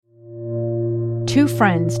Two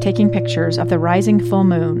friends taking pictures of the rising full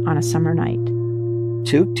moon on a summer night.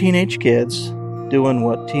 Two teenage kids doing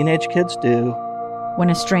what teenage kids do. When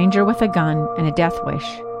a stranger with a gun and a death wish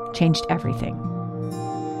changed everything.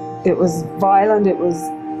 It was violent, it was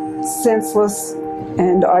senseless,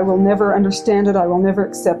 and I will never understand it, I will never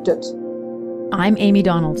accept it. I'm Amy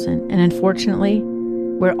Donaldson, and unfortunately,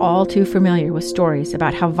 we're all too familiar with stories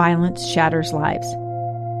about how violence shatters lives.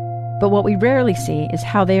 But what we rarely see is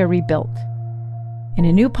how they are rebuilt. In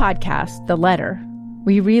a new podcast, The Letter,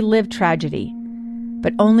 we relive tragedy,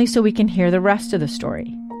 but only so we can hear the rest of the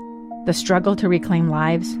story. The struggle to reclaim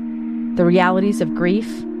lives, the realities of grief,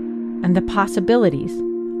 and the possibilities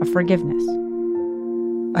of forgiveness.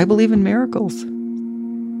 I believe in miracles.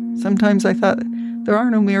 Sometimes I thought, there are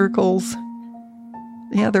no miracles.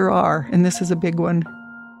 Yeah, there are, and this is a big one.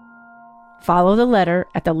 Follow The Letter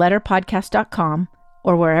at theletterpodcast.com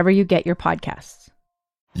or wherever you get your podcasts.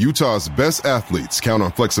 Utah's best athletes count on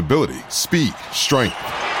flexibility, speed, strength.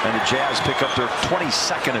 And the Jazz pick up their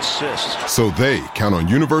 22nd assist. So they count on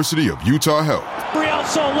University of Utah Health. Real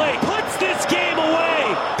Soleil puts this game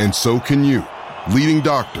away. And so can you. Leading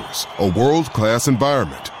doctors, a world-class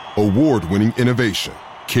environment, award-winning innovation,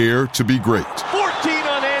 care to be great. 14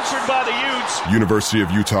 unanswered by the Utes. University of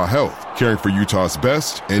Utah Health, caring for Utah's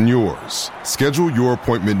best and yours. Schedule your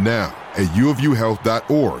appointment now at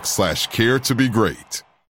uofuhealth.org/care to be great.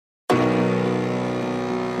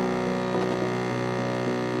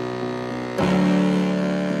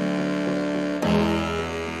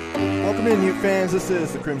 Welcome in, Ute fans. This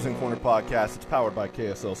is the Crimson Corner Podcast. It's powered by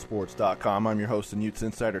KSLSports.com. I'm your host and Utes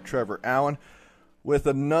insider, Trevor Allen, with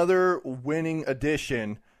another winning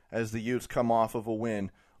edition as the Utes come off of a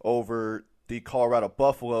win over the Colorado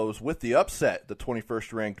Buffaloes with the upset, the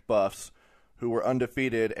 21st ranked Buffs, who were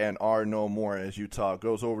undefeated and are no more, as Utah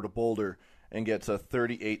goes over to Boulder and gets a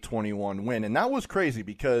 38-21 win. And that was crazy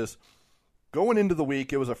because going into the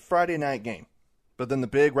week, it was a Friday night game. But then the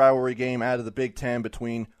big rivalry game out of the Big Ten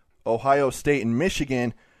between Ohio State and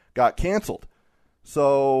Michigan got canceled.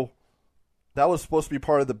 So that was supposed to be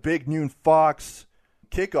part of the big noon Fox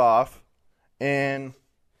kickoff. And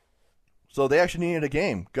so they actually needed a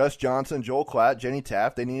game. Gus Johnson, Joel Klatt, Jenny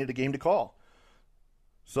Taft, they needed a game to call.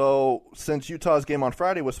 So since Utah's game on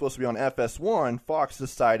Friday was supposed to be on FS1, Fox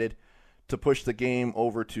decided to push the game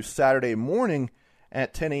over to Saturday morning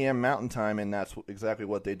at 10 a.m. Mountain Time, and that's exactly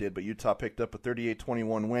what they did. But Utah picked up a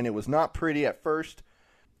 38-21 win. It was not pretty at first.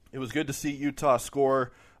 It was good to see Utah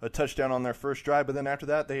score a touchdown on their first drive, but then after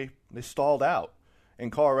that they stalled out.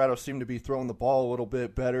 And Colorado seemed to be throwing the ball a little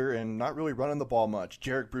bit better and not really running the ball much.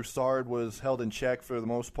 Jarek Broussard was held in check for the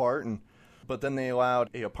most part, but then they allowed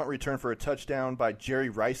a punt return for a touchdown by Jerry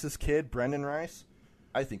Rice's kid, Brendan Rice.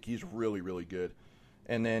 I think he's really, really good.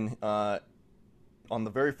 And then on the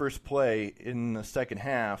very first play in the second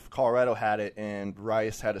half, Colorado had it, and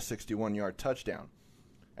Rice had a 61-yard touchdown.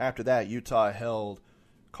 After that, Utah held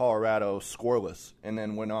Colorado scoreless and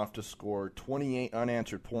then went off to score 28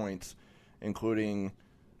 unanswered points, including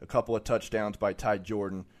a couple of touchdowns by Ty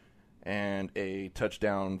Jordan and a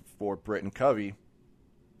touchdown for Britton Covey,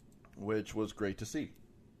 which was great to see.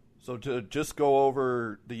 So to just go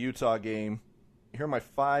over the Utah game, here are my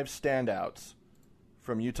 5 standouts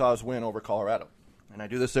from Utah's win over Colorado. And I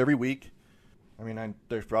do this every week. I mean,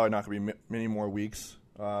 there's probably not going to be many more weeks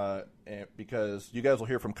because you guys will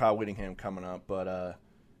hear from Kyle Whittingham coming up, but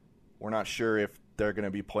we're not sure if they're going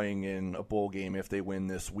to be playing in a bowl game if they win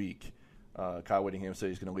this week. Kyle Whittingham said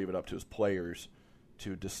he's going to leave it up to his players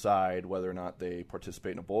to decide whether or not they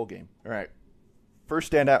participate in a bowl game. All right.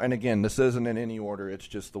 First standout, and again, this isn't in any order. It's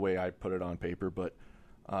just the way I put it on paper. But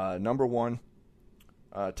number 1,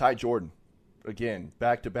 Ty Jordan. Again,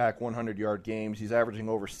 back-to-back 100-yard games. He's averaging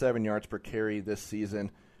over 7 yards per carry this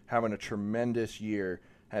season, having a tremendous year.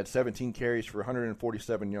 Had 17 carries for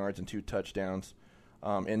 147 yards and 2 touchdowns.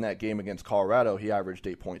 In that game against Colorado, he averaged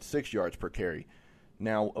 8.6 yards per carry.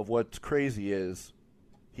 Now, of what's crazy is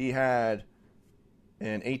he had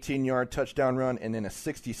an 18-yard touchdown run and then a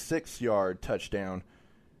 66-yard touchdown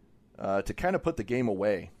to kind of put the game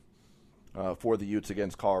away for the Utes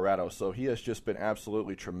against Colorado. So he has just been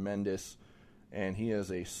absolutely tremendous, and he is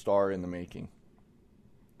a star in the making.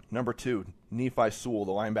 Number 2, Nephi Sewell,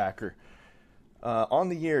 the linebacker. On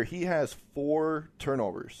the year, he has 4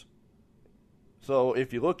 turnovers. So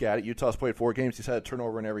if you look at it, Utah's played 4 games. He's had a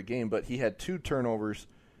turnover in every game, but he had 2 turnovers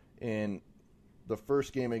in the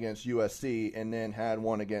first game against USC and then had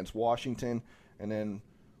one against Washington and then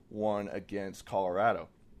one against Colorado.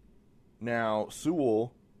 Now,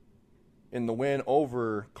 Sewell, in the win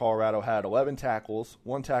over Colorado, had 11 tackles,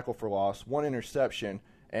 1 tackle for loss, 1 interception,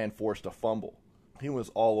 and forced a fumble. he was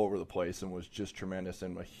all over the place and was just tremendous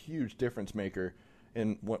and a huge difference maker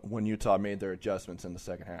in when Utah made their adjustments in the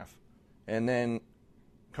second half. And then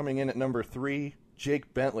coming in at number 3,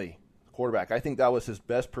 Jake Bentley, quarterback. I think that was his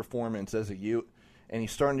best performance as a Ute, and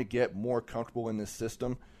he's starting to get more comfortable in this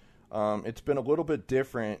system. It's been a little bit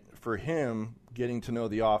different for him getting to know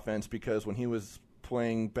the offense because when he was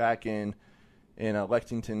playing back in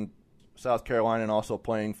Lexington, South Carolina, and also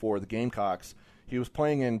playing for the Gamecocks, he was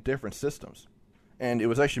playing in different systems. And it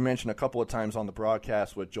was actually mentioned a couple of times on the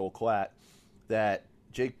broadcast with Joel Klatt that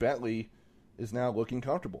Jake Bentley is now looking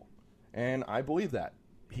comfortable. And I believe that.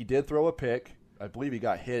 He did throw a pick. I believe he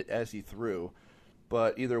got hit as he threw.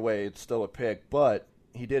 But either way, it's still a pick. But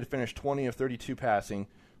he did finish 20 of 32 passing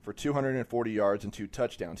for 240 yards and 2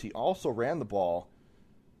 touchdowns. He also ran the ball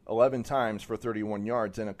 11 times for 31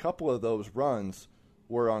 yards, and a couple of those runs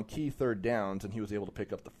were on key third downs, and he was able to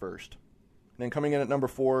pick up the first. And then coming in at number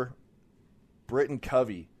 4, Britton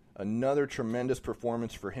Covey, another tremendous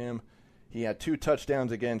performance for him. He had 2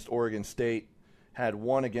 touchdowns against Oregon State, had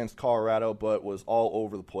 1 against Colorado, but was all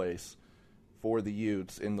over the place for the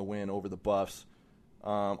Utes in the win over the Buffs.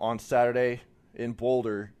 On Saturday in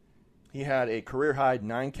Boulder, he had a career-high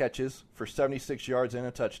 9 catches for 76 yards and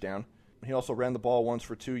a touchdown. He also ran the ball once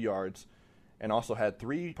for 2 yards and also had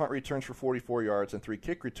 3 punt returns for 44 yards and 3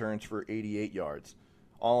 kick returns for 88 yards.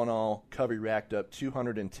 All in all, Covey racked up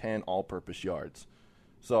 210 all-purpose yards.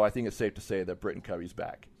 So I think it's safe to say that Britton Covey's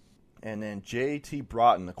back. And then J.T.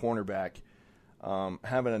 Broughton, the cornerback,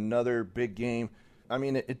 having another big game. I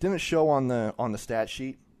mean, it didn't show on the stat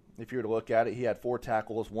sheet. If you were to look at it, he had 4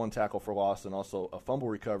 tackles, 1 tackle for loss, and also a fumble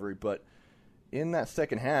recovery. But in that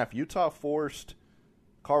second half, Utah forced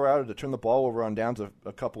Colorado to turn the ball over on downs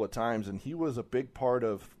a couple of times, and he was a big part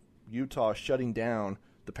of Utah shutting down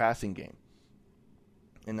the passing game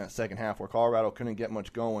in that second half, where Colorado couldn't get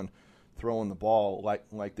much going throwing the ball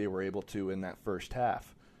like they were able to in that first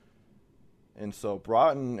half. And so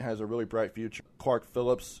Broughton has a really bright future. Clark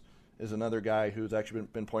Phillips is another guy who's actually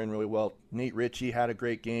been playing really well. Nate Ritchie had a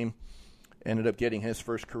great game, ended up getting his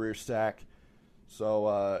first career sack.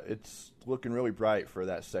 So it's looking really bright for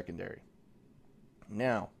that secondary.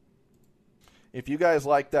 Now, if you guys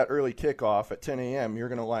like that early kickoff at 10 a.m., you're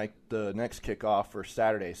going to like the next kickoff for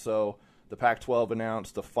Saturday. So the Pac-12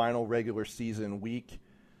 announced the final regular season week.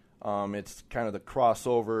 It's kind of the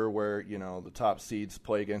crossover where, the top seeds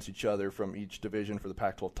play against each other from each division for the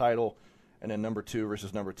Pac-12 title, and then number 2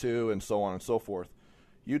 versus number 2, and so on and so forth.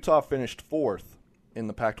 Utah finished 4th in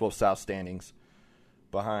the Pac-12 South standings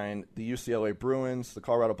behind the UCLA Bruins, the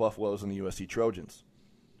Colorado Buffaloes, and the USC Trojans.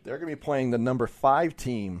 They're going to be playing the number 5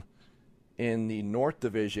 team in the North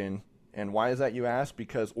Division. And why is that, you ask?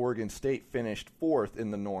 Because Oregon State finished 4th in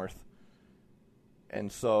the North.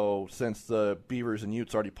 And so since the Beavers and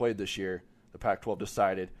Utes already played this year, the Pac-12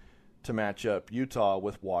 decided to match up Utah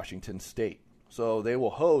with Washington State. So they will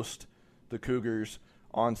host the Cougars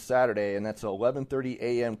on Saturday, and that's an 11:30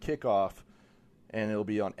 a.m. kickoff, and it'll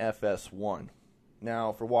be on FS1.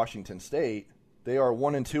 Now, for Washington State, they are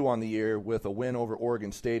 1-2 on the year with a win over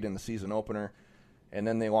Oregon State in the season opener, and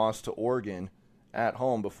then they lost to Oregon at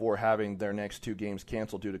home before having their next 2 games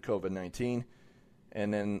canceled due to COVID-19.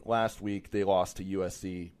 And then last week they lost to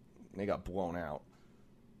USC. They got blown out.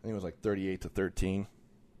 I think it was like 38-13.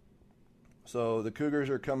 So the Cougars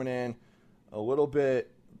are coming in a little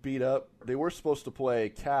bit beat up. They were supposed to play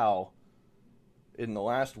Cal in the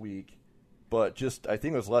last week, but just I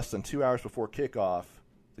think it was less than 2 hours before kickoff,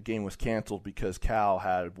 the game was canceled because Cal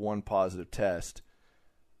had 1 positive test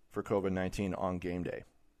for COVID-19 on game day.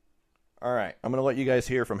 All right, I'm going to let you guys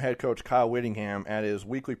hear from head coach Kyle Whittingham at his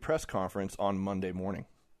weekly press conference on Monday morning.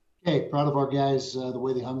 Hey, proud of our guys, the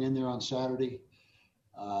way they hung in there on Saturday.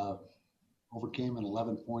 Overcame an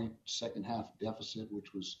 11-point second half deficit,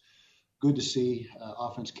 which was good to see.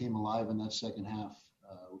 Offense came alive in that second half.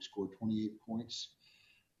 We scored 28 points,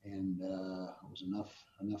 and it was enough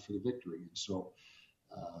for the victory. And so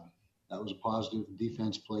that was a positive.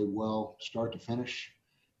 Defense played well, start to finish.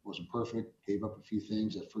 Wasn't perfect. Gave up a few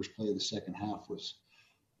things. That first play of the second half was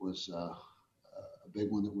a big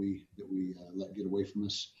one that we let get away from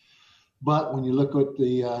us. But when you look at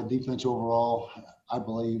the defense overall, I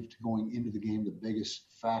believed going into the game, the biggest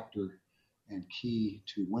factor and key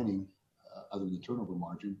to winning, other than the turnover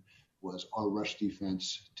margin, was our rush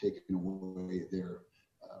defense taking away their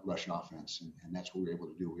rush offense, and that's what we were able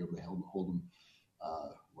to do. We were able to hold them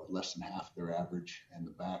less than half their average, and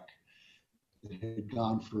the back that had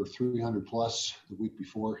gone for 300 plus the week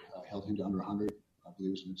before held him to under 100. I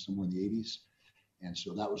believe it was somewhere in the 80s, and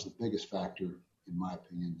so that was the biggest factor, in my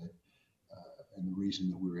opinion, that and the reason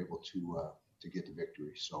that we were able to get the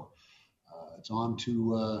victory. So It's on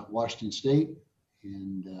to Washington State,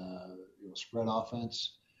 and spread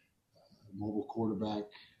offense, mobile quarterback,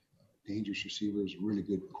 dangerous receivers, really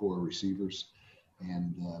good core receivers,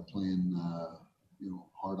 and playing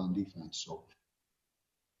hard on defense.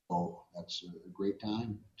 So that's a great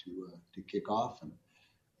time to kick off,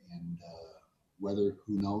 and weather,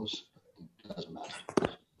 who knows? It doesn't matter.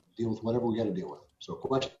 Deal with whatever we got to deal with. So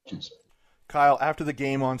questions. Kyle, after the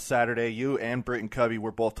game on Saturday, you and Britton Covey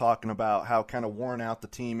were both talking about how kind of worn out the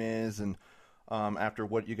team is, and after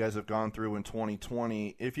what you guys have gone through in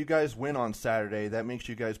 2020. If you guys win on Saturday, that makes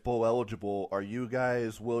you guys bowl eligible. Are you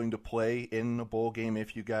guys willing to play in a bowl game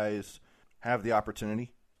if you guys have the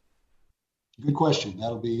opportunity? Good question.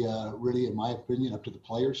 That'll be really, in my opinion, up to the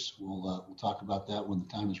players. We'll talk about that when the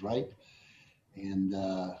time is right. And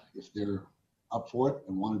if they're up for it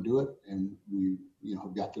and want to do it, and we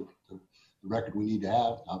have got the record we need to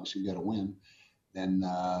have, obviously we got to win, then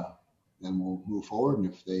we'll move forward.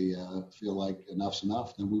 And if they feel like enough's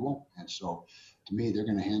enough, then we won't. And so to me, they're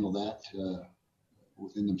going to handle that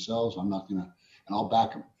within themselves. I'm not going to, and I'll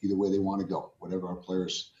back them either way they want to go. Whatever our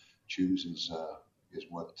players choose is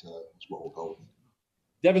what we'll go with.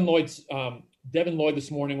 Devin Lloyd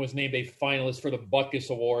this morning was named a finalist for the Butkus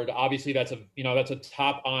Award. Obviously, that's a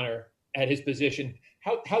top honor at his position.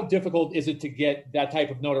 How difficult is it to get that type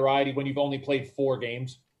of notoriety when you've only played 4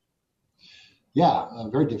 games? Yeah,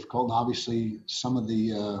 very difficult. And obviously, some of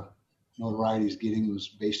the notoriety he's getting was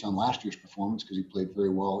based on last year's performance because he played very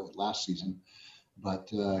well last season. But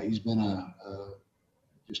he's been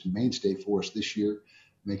just a mainstay for us this year,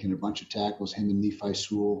 making a bunch of tackles. Him and Nephi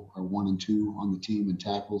Sewell are 1 and 2 on the team in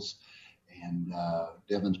tackles. And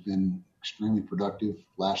Devin's been extremely productive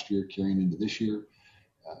last year, carrying into this year.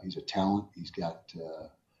 He's a talent. He's got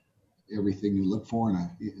everything you look for in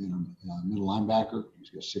a middle linebacker. He's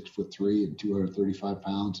got 6'3" and 235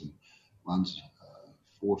 pounds, and runs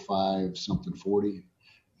 4.5 something 40.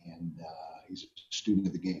 And he's a student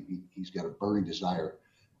of the game. He's got a burning desire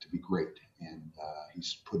to be great, and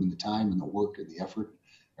he's put in the time and the work and the effort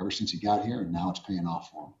ever since he got here, and now it's paying off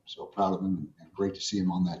for him. So proud of him, and great to see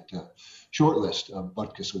him on that short list of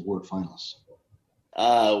Butkus Award finalists.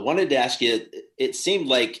 Wanted to ask you, it seemed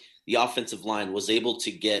like the offensive line was able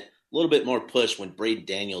to get a little bit more push when Braden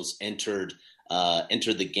Daniels entered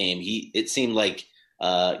the game. It seemed like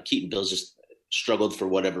Keaton Bills just struggled for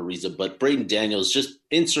whatever reason, but Braden Daniels, just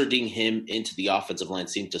inserting him into the offensive line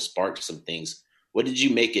seemed to spark some things. What did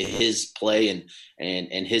you make of his play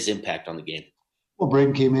and his impact on the game? Well,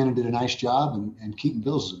 Braden came in and did a nice job, and Keaton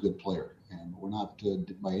Bills is a good player, and we're not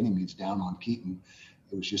by any means down on Keaton.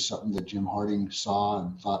 It was just something that Jim Harding saw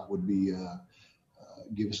and thought would be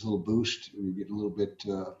give us a little boost. We were getting a little bit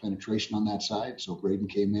of penetration on that side, so Braden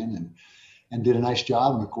came in and did a nice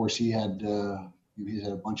job. And of course, he had a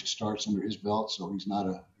bunch of starts under his belt, so he's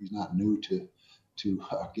not new to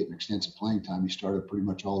getting extensive playing time. He started pretty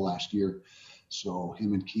much all last year, so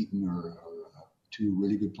him and Keaton are 2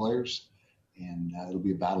 really good players. And it'll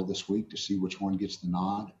be a battle this week to see which one gets the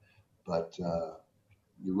nod. But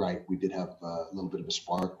you're right, we did have a little bit of a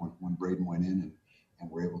spark when Braden went in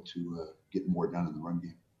and were able to get more done in the run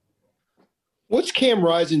game. What's Cam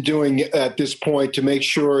Rising doing at this point to make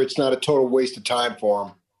sure it's not a total waste of time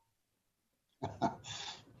for him?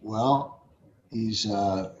 Well,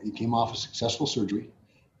 he came off a successful surgery.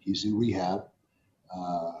 He's in rehab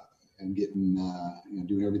and getting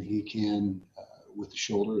doing everything he can with the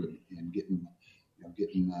shoulder and getting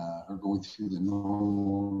or going through the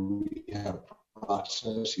normal rehab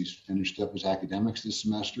process. He's finished up his academics this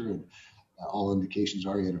semester, and all indications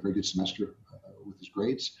are he had a very good semester with his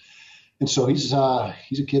grades. And so he's a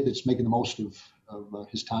kid that's making the most of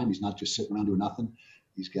his time. He's not just sitting around doing nothing.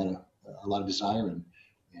 He's got a lot of desire and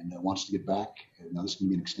wants to get back. And now this is going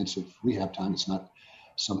to be an extensive rehab time. It's not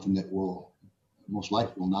something that will most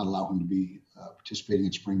likely will not allow him to be participating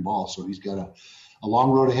in spring ball. So he's got a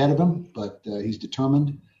long road ahead of him, but he's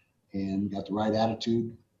determined and got the right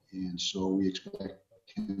attitude. And so we expect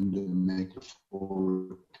him to make a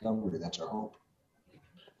full recovery. That's our hope.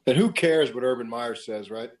 And who cares what Urban Meyer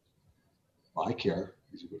says, right? Well, I care.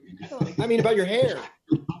 I mean, about your hair.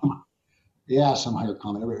 Yeah, some hair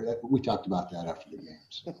comment. We talked about that after the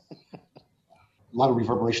games. A lot of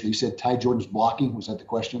reverberation. You said Ty Jordan's blocking. Was that the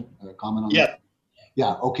question? Comment on that?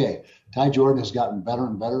 Yeah, okay. Ty Jordan has gotten better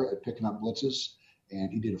and better at picking up blitzes,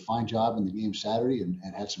 and he did a fine job in the game Saturday and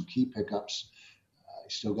had some key pickups.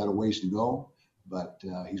 He's still got a ways to go, but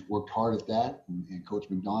he's worked hard at that. And Coach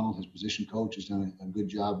McDonald, his position coach, has done a good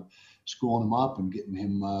job schooling him up and getting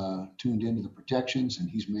him tuned into the protections. And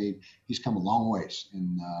he's come a long ways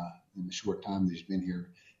in the short time that he's been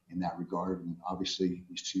here. in that regard. And obviously,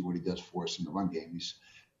 you see what he does for us in the run game. He's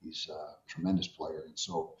a tremendous player, and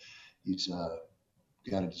so he's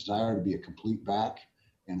got a desire to be a complete back,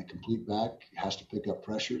 and a complete back has to pick up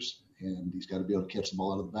pressures, and he's got to be able to catch the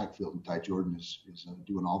ball out of the backfield. And Ty Jordan is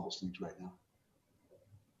doing all those things right now.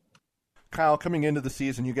 Kyle, coming into the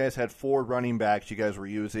season, you guys had 4 running backs you guys were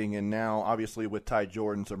using, and now obviously with Ty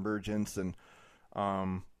Jordan's emergence, and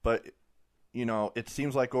but it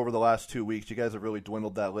seems like over the last 2 weeks you guys have really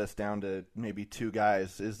dwindled that list down to maybe 2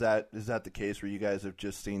 guys. Is that the case where you guys have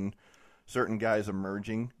just seen certain guys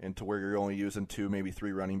emerging into where you're only using 2, maybe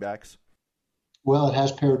 3 running backs? Well, it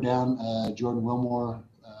has pared down. Jordan Wilmore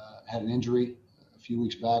had an injury a few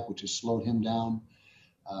weeks back, which has slowed him down.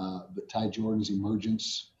 But Ty Jordan's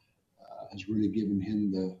emergence has really given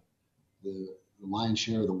him the lion's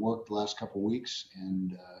share of the work the last couple of weeks,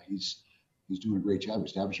 and he's doing a great job.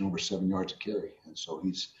 He's averaging over 7 yards a carry, and so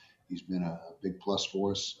he's been a big plus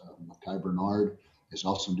for us. Mekhi Bernard is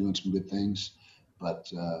also doing some good things, but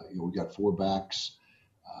we've got 4 backs.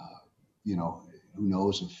 Who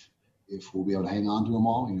knows if we'll be able to hang on to them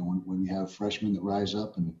all? When you have freshmen that rise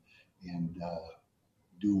up and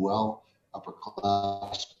do well,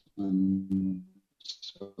 upperclassmen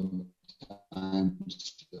sometimes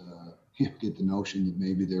get the notion that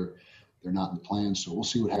maybe they're not in the plan. So we'll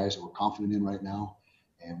see what guys that we're confident in right now,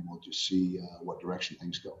 and we'll just see what direction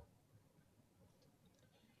things go.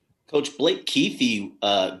 Coach, Blake Keithy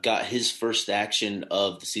got his first action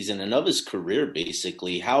of the season and of his career,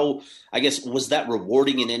 basically. How, I guess, was that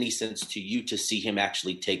rewarding in any sense to you to see him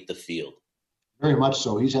actually take the field? Very much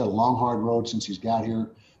so. He's had a long, hard road since he's got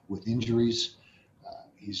here with injuries.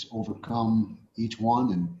 He's overcome each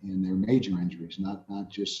one, and they're major injuries, not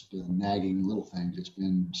just nagging little things. It's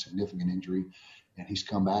been significant injury, and he's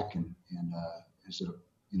come back and is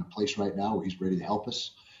in a place right now where he's ready to help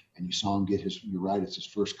us. And you saw him get you're right, it's his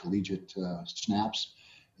first collegiate snaps,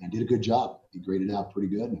 and did a good job. He graded out pretty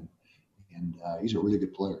good, and he's a really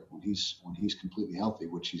good player. When he's completely healthy,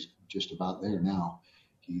 which he's just about there now,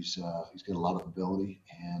 he's got a lot of ability,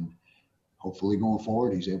 and hopefully going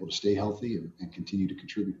forward, he's able to stay healthy and continue to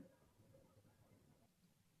contribute.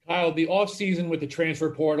 Kyle, the offseason with the transfer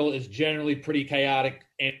portal is generally pretty chaotic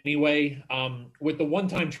anyway. With the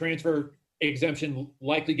one-time transfer exemption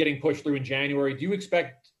likely getting pushed through in January, do you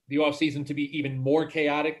expect the offseason to be even more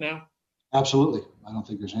chaotic now? Absolutely. I don't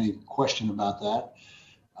think there's any question about that.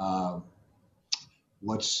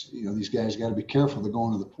 These guys got to be careful to go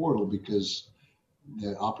into the portal because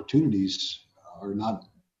the opportunities are not,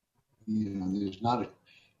 there's not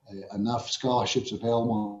enough scholarships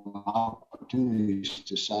available, opportunities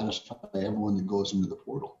to satisfy everyone that goes into the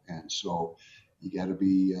portal. And so you got to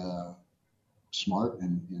be smart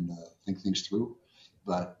and think things through.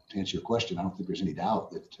 But to answer your question, I don't think there's any doubt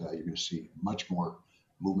that you're going to see much more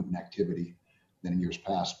movement and activity than in years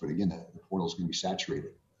past. But again, the portal is going to be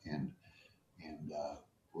saturated, and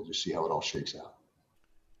we'll just see how it all shakes out.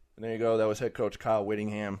 And there you go. That was head coach Kyle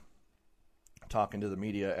Whittingham talking to the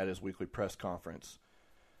media at his weekly press conference.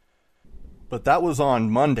 But that was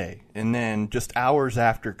on Monday, and then just hours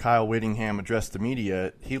after Kyle Whittingham addressed the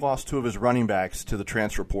media, he lost 2 of his running backs to the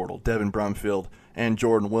transfer portal. Devin Brumfield and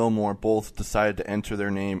Jordan Wilmore both decided to enter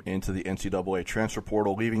their name into the NCAA transfer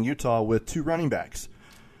portal, leaving Utah with 2 running backs.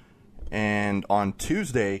 And on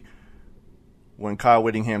Tuesday, when Kyle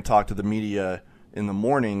Whittingham talked to the media in the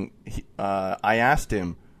morning, I asked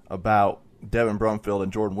him about Devin Brumfield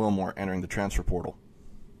and Jordan Wilmore entering the transfer portal.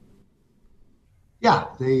 Yeah,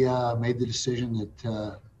 they made the decision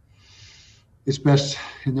that it's best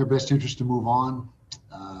in their best interest to move on.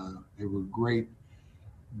 They were great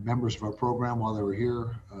members of our program while they were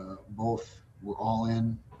here. Both were all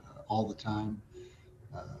in all the time.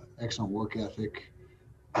 Excellent work ethic,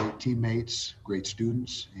 great teammates, great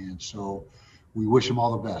students, and so we wish them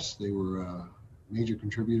all the best. They were major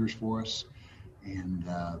contributors for us, and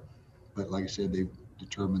but like I said, they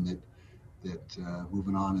determined that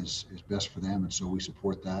moving on is best for them, and so we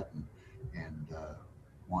support that and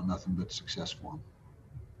want nothing but success for them.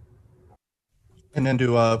 And then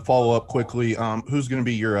to follow up quickly, who's going to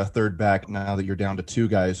be your third back now that you're down to 2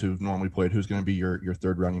 guys who've normally played? Who's going to be your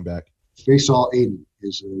third running back? Faisal Aiden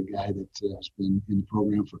is a guy that has been in the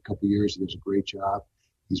program for a couple of years. He does a great job.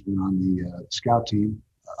 He's been on the scout team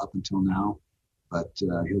up until now, but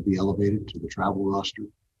he'll be elevated to the travel roster,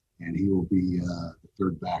 and he will be the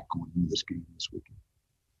third back going into this game this weekend.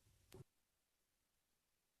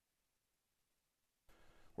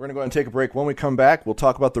 We're going to go ahead and take a break. When we come back, we'll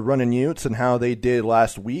talk about the Runnin' Utes and how they did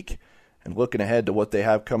last week and looking ahead to what they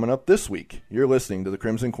have coming up this week. You're listening to the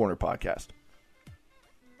Crimson Corner Podcast.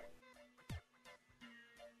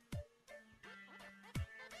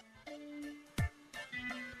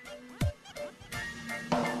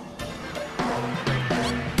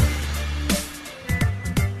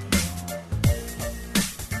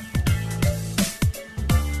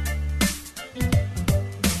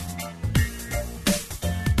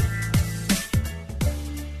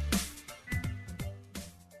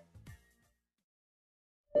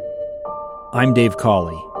 I'm Dave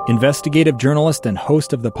Cawley, investigative journalist and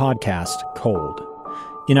host of the podcast Cold.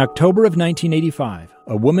 In October of 1985,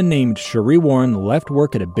 a woman named Cherie Warren left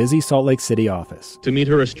work at a busy Salt Lake City office to meet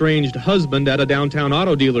her estranged husband at a downtown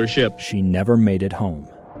auto dealership. She never made it home.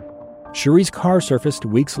 Cherie's car surfaced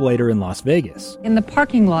weeks later in Las Vegas. In the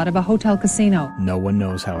parking lot of a hotel casino. No one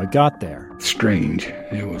knows how it got there. Strange.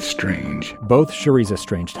 It was strange. Both Cherie's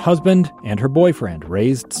estranged husband and her boyfriend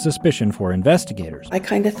raised suspicion for investigators. I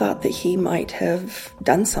kind of thought that he might have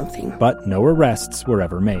done something. But no arrests were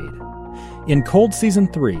ever made. In Cold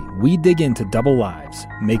Season 3, we dig into double lives,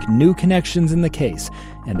 make new connections in the case,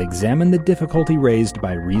 and examine the difficulty raised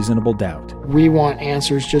by reasonable doubt. We want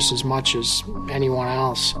answers just as much as anyone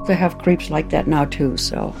else. They have creeps like that now too,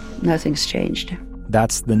 so nothing's changed.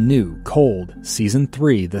 That's the new Cold Season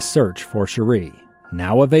 3, The Search for Cherie,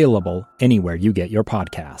 now available anywhere you get your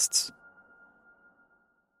podcasts.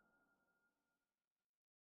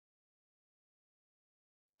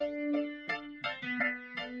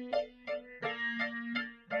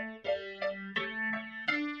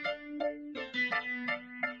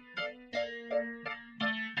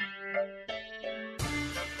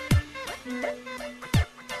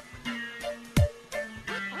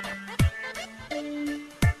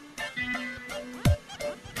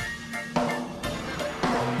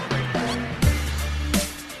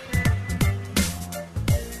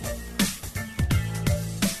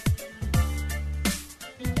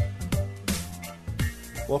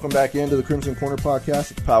 Welcome back into the Crimson Corner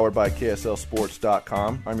podcast. It's powered by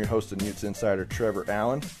KSLSports.com. I'm your host and Utes Insider, Trevor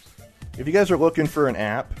Allen. If you guys are looking for an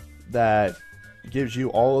app that gives you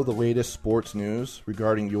all of the latest sports news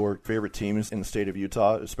regarding your favorite teams in the state of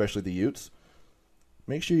Utah, especially the Utes,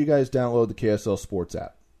 make sure you guys download the KSL Sports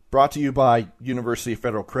app. Brought to you by University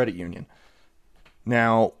Federal Credit Union.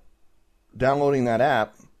 Now, downloading that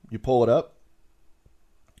app, you pull it up,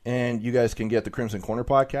 and you guys can get the Crimson Corner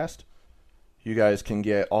podcast. You guys can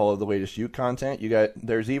get all of the latest Ute content.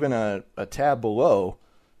 There's even a tab below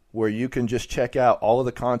where you can just check out all of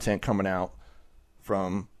the content coming out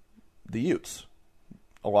from the Utes.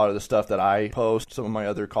 A lot of the stuff that I post, some of my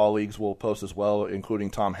other colleagues will post as well,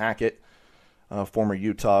 including Tom Hackett, former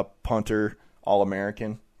Utah punter,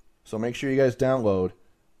 All-American. So make sure you guys download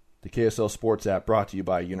the KSL Sports app, brought to you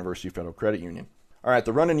by University Federal Credit Union. All right,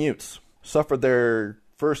 the Runnin' Utes suffered their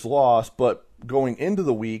first loss, but going into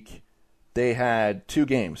the week, they had two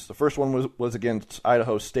games. The first one was against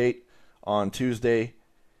Idaho State on Tuesday,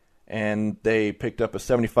 and they picked up a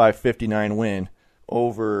 75-59 win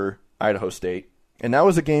over Idaho State. And that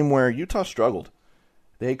was a game where Utah struggled.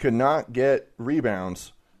 They could not get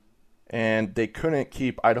rebounds, and they couldn't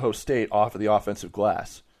keep Idaho State off of the offensive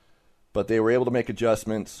glass. But they were able to make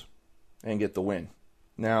adjustments and get the win.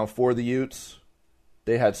 Now, for the Utes,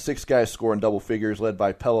 they had 6 guys score in double figures, led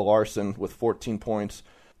by Pelle Larsson with 14 points.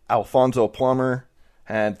 Alfonso Plummer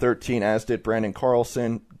had 13, as did Brandon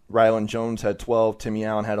Carlson. Rylan Jones had 12. Timmy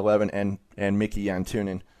Allen had 11. And Mickey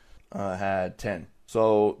Yantunen had 10.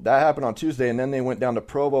 So that happened on Tuesday, and then they went down to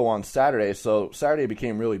Provo on Saturday. So Saturday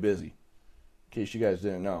became really busy, in case you guys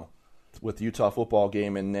didn't know, with the Utah football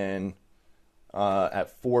game. And then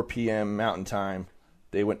at 4 p.m. Mountain Time,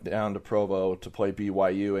 they went down to Provo to play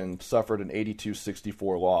BYU and suffered an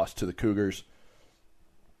 82-64 loss to the Cougars.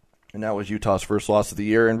 And that was Utah's first loss of the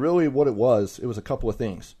year. And really what it was a couple of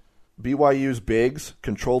things. BYU's bigs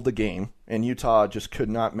controlled the game, and Utah just could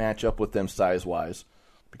not match up with them size-wise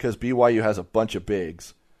because BYU has a bunch of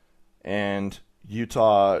bigs. And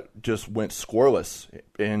Utah just went scoreless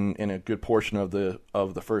in a good portion of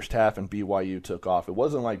the first half, and BYU took off. It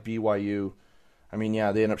wasn't like BYU, they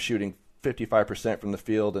ended up shooting 55% from the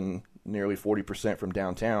field and nearly 40% from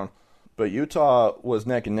downtown. But Utah was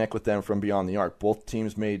neck and neck with them from beyond the arc. Both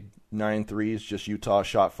teams made 9 threes, just Utah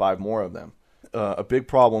shot 5 more of them. A big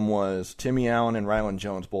problem was Timmy Allen and Rylan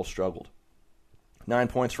Jones both struggled. 9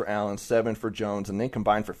 points for Allen, 7 for Jones, and they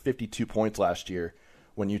combined for 52 points last year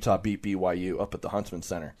when Utah beat BYU up at the Huntsman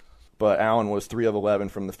Center. But Allen was 3 of 11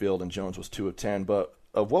 from the field, and Jones was 2 of 10. But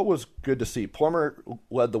of what was good to see, Plummer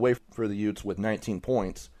led the way for the Utes with 19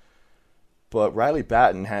 points, but Riley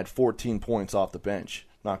Batten had 14 points off the bench,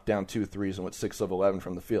 knocked down 2 threes, and went 6 of 11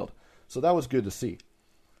 from the field. So that was good to see.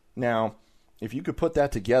 Now, if you could put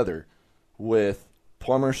that together with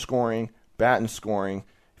Plummer scoring, Batten scoring,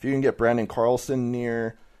 if you can get Brandon Carlson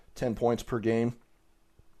near 10 points per game,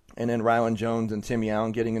 and then Rylan Jones and Timmy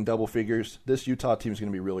Allen getting in double figures, this Utah team is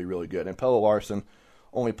going to be really, really good. And Pelle Larsson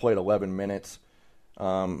only played 11 minutes.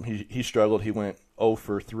 He struggled. He went 0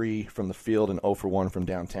 for 3 from the field and 0 for 1 from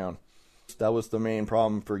downtown. That was the main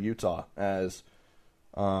problem for Utah, as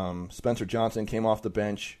Spencer Johnson came off the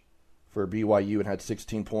bench for BYU and had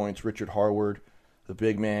 16 points. Richard Harward, the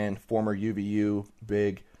big man, former UVU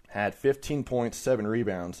big, had 15 points, 7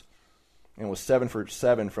 rebounds, and was 7 for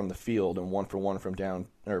 7 from the field and 1 for 1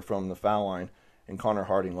 from the foul line. And Connor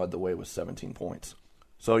Harding led the way with 17 points.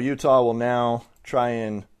 So Utah will now try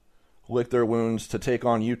and lick their wounds to take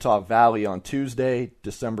on Utah Valley on Tuesday,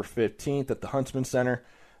 December 15th at the Huntsman Center.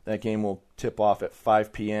 That game will tip off at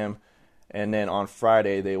 5 p.m. And then on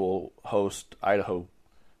Friday, they will host Idaho.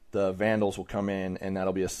 The Vandals will come in, and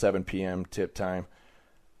that'll be a 7 p.m. tip time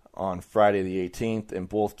on Friday the 18th. And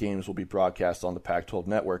both games will be broadcast on the Pac-12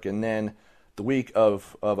 network. And then the week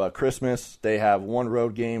of Christmas, they have one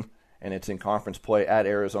road game, and it's in conference play at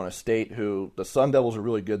Arizona State, who the Sun Devils are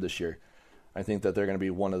really good this year. I think that they're going to be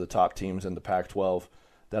one of the top teams in the Pac-12.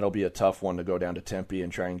 That'll be a tough one to go down to Tempe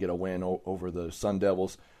and try and get a win over the Sun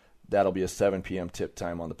Devils. That'll be a 7 p.m. tip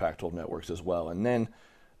time on the Pac-12 networks as well. And then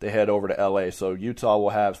they head over to L.A. So Utah will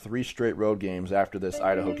have 3 straight road games after this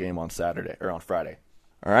Idaho game on Friday.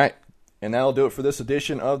 All right. And that'll do it for this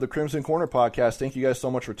edition of the Crimson Corner podcast. Thank you guys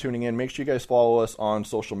so much for tuning in. Make sure you guys follow us on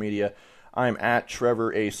social media. I'm at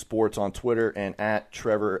Trevor A. Sports on Twitter and at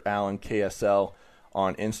Trevor Allen KSL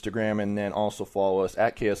on Instagram, and then also follow us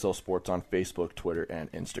at KSL Sports on Facebook, Twitter, and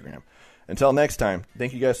Instagram. Until next time,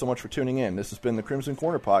 thank you guys so much for tuning in. This has been the Crimson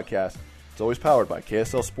Corner podcast. It's always powered by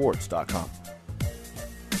KSLSports.com.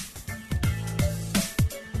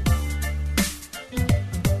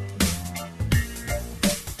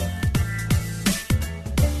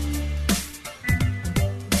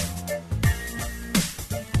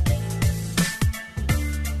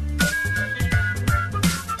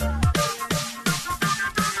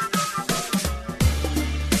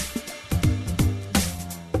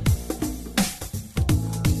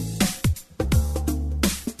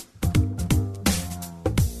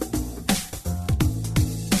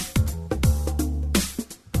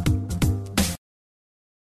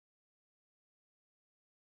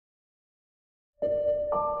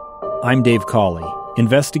 I'm Dave Cawley,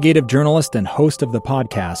 investigative journalist and host of the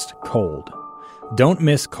podcast Cold. Don't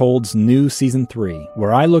miss Cold's new Season 3,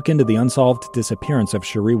 where I look into the unsolved disappearance of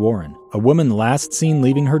Sheree Warren, a woman last seen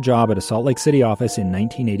leaving her job at a Salt Lake City office in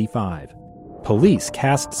 1985. Police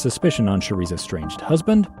cast suspicion on Sheree's estranged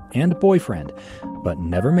husband and boyfriend, but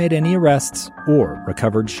never made any arrests or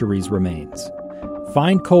recovered Sheree's remains.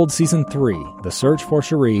 Find Cold Season 3, The Search for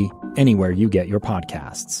Sheree, anywhere you get your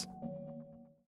podcasts.